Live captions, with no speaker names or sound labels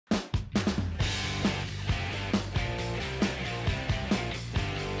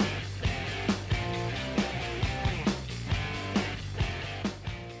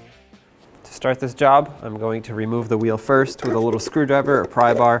start this job, I'm going to remove the wheel first with a little screwdriver or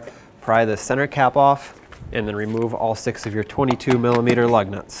pry bar, pry the center cap off, and then remove all 6 of your 22mm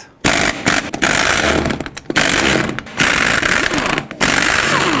lug nuts.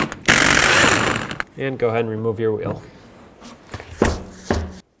 And go ahead and remove your wheel.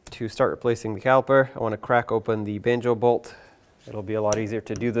 To start replacing the caliper, I want to crack open the banjo bolt. It'll be a lot easier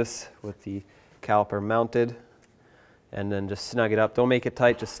to do this with the caliper mounted, and then just snug it up. Don't make it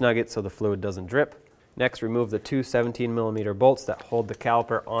tight, just snug it so the fluid doesn't drip. Next, remove the 2 17mm bolts that hold the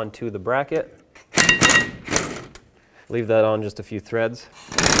caliper onto the bracket. Leave that on just a few threads.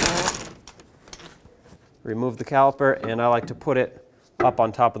 Remove the caliper, and I like to put it up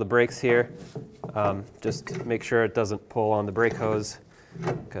on top of the brakes here. Just make sure it doesn't pull on the brake hose,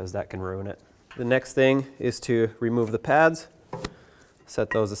 because that can ruin it. The next thing is to remove the pads.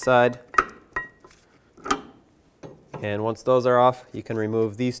 Set those aside. And once those are off, you can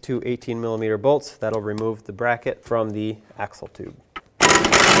remove these 2 18mm bolts. That'll remove the bracket from the axle tube.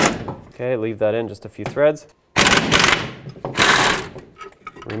 Okay, leave that in just a few threads.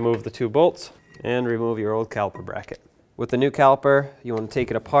 Remove the 2 bolts and remove your old caliper bracket. With the new caliper, you want to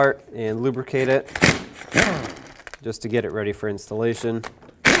take it apart and lubricate it just to get it ready for installation.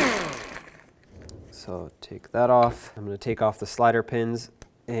 So take that off. I'm going to take off the slider pins,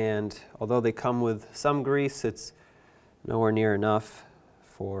 and although they come with some grease, it's nowhere near enough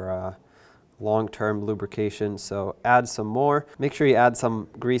for long-term lubrication, so add some more. Make sure you add some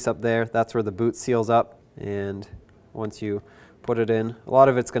grease up there. That's where the boot seals up, and once you put it in, a lot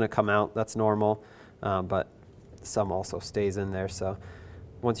of it's going to come out. That's normal, but some also stays in there. So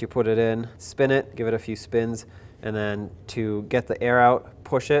once you put it in, spin it, give it a few spins, and then to get the air out,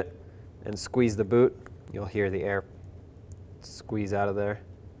 push it and squeeze the boot. You'll hear the air squeeze out of there.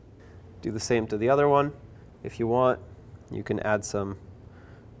 Do the same to the other one. If you want, you can add some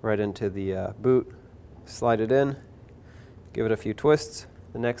right into the boot, slide it in, give it a few twists.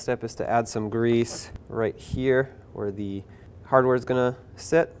 The next step is to add some grease right here where the hardware is going to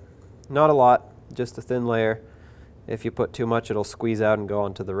sit. Not a lot, just a thin layer. If you put too much, it'll squeeze out and go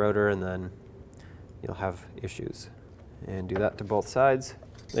onto the rotor, and then you'll have issues. And do that to both sides.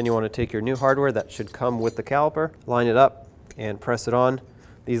 Then you want to take your new hardware that should come with the caliper, line it up and press it on.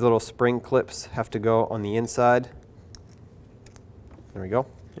 These little spring clips have to go on the inside. There we go.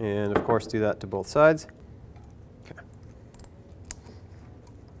 And of course do that to both sides. Okay.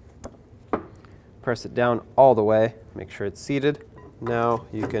 Press it down all the way, make sure it's seated. Now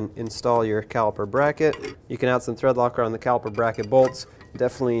you can install your caliper bracket. You can add some thread locker on the caliper bracket bolts.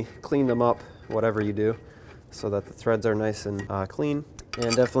 Definitely clean them up, whatever you do, so that the threads are nice and clean.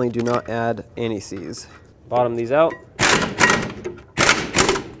 And definitely do not add anti-seize. Bottom these out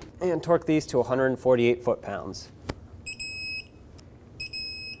and torque these to 148 foot-pounds.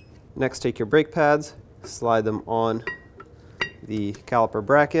 Next, take your brake pads, slide them on the caliper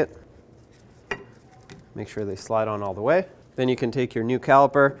bracket. Make sure they slide on all the way. Then you can take your new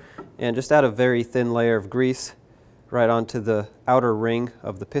caliper and just add a very thin layer of grease right onto the outer ring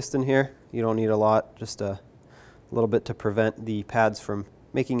of the piston here. You don't need a lot, just a little bit to prevent the pads from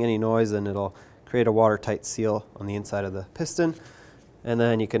making any noise, and it'll create a watertight seal on the inside of the piston. And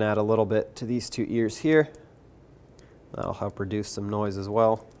then you can add a little bit to these 2 ears here. That'll help reduce some noise as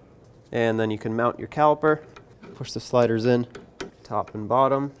well. And then you can mount your caliper, push the sliders in, top and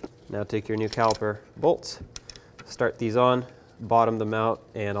bottom. Now take your new caliper bolts, start these on, bottom them out,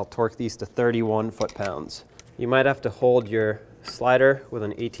 and I'll torque these to 31 foot-pounds. You might have to hold your slider with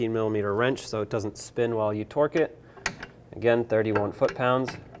an 18mm wrench so it doesn't spin while you torque it. Again, 31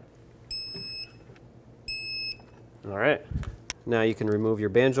 foot-pounds. All right. Now you can remove your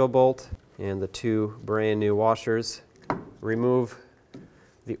banjo bolt and the 2 brand new washers. Remove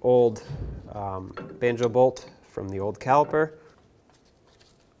the old banjo bolt from the old caliper.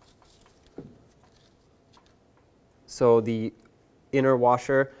 So the inner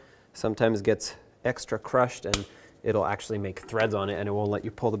washer sometimes gets extra crushed, and it'll actually make threads on it, and it won't let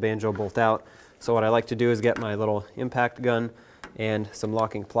you pull the banjo bolt out. So what I like to do is get my little impact gun and some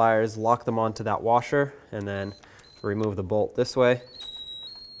locking pliers, lock them onto that washer, and then remove the bolt this way.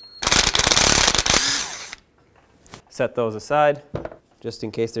 Set those aside just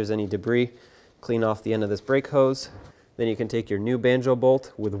in case there's any debris. Clean off the end of this brake hose. Then you can take your new banjo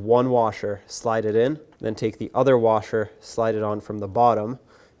bolt with 1 washer, slide it in, then take the other washer, slide it on from the bottom.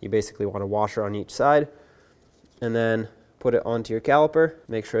 You basically want a washer on each side, and then put it onto your caliper,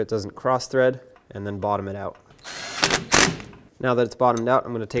 make sure it doesn't cross thread, and then bottom it out. Now that it's bottomed out,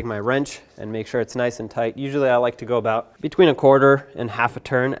 I'm going to take my wrench and make sure it's nice and tight. Usually I like to go about between 1/4 and 1/2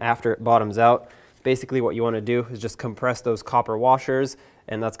 turn after it bottoms out. Basically what you want to do is just compress those copper washers,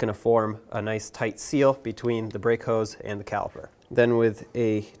 and that's going to form a nice tight seal between the brake hose and the caliper. Then with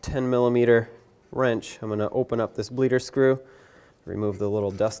a 10mm wrench, I'm going to open up this bleeder screw, remove the little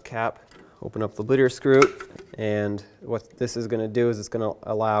dust cap, open up the bleeder screw, and what this is going to do is it's going to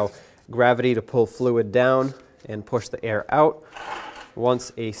allow gravity to pull fluid down and push the air out.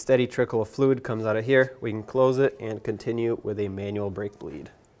 Once a steady trickle of fluid comes out of here, we can close it and continue with a manual brake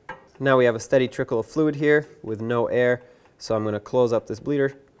bleed. Now we have a steady trickle of fluid here with no air, so I'm going to close up this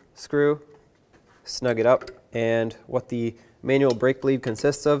bleeder screw, snug it up, and what the manual brake bleed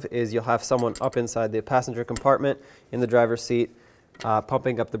consists of is you'll have someone up inside the passenger compartment in the driver's seat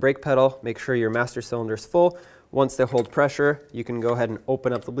pumping up the brake pedal. Make sure your master cylinder is full. Once they hold pressure, you can go ahead and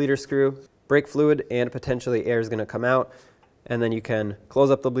open up the bleeder screw. Brake fluid and potentially air is going to come out, and then you can close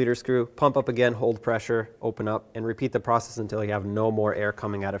up the bleeder screw, pump up again, hold pressure, open up, and repeat the process until you have no more air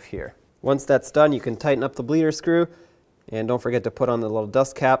coming out of here. Once that's done, you can tighten up the bleeder screw, and don't forget to put on the little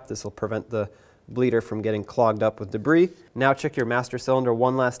dust cap. This will prevent the bleeder from getting clogged up with debris. Now check your master cylinder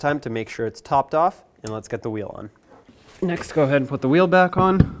one last time to make sure it's topped off, and let's get the wheel on. Next, go ahead and put the wheel back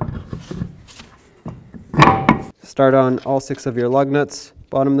on. Start on all 6 of your lug nuts,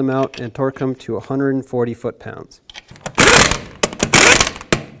 bottom them out, and torque them to 140 foot-pounds.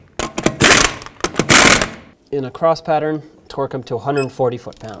 In a cross pattern, torque them to 140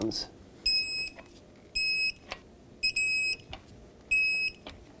 foot-pounds.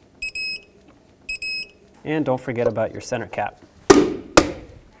 And don't forget about your center cap.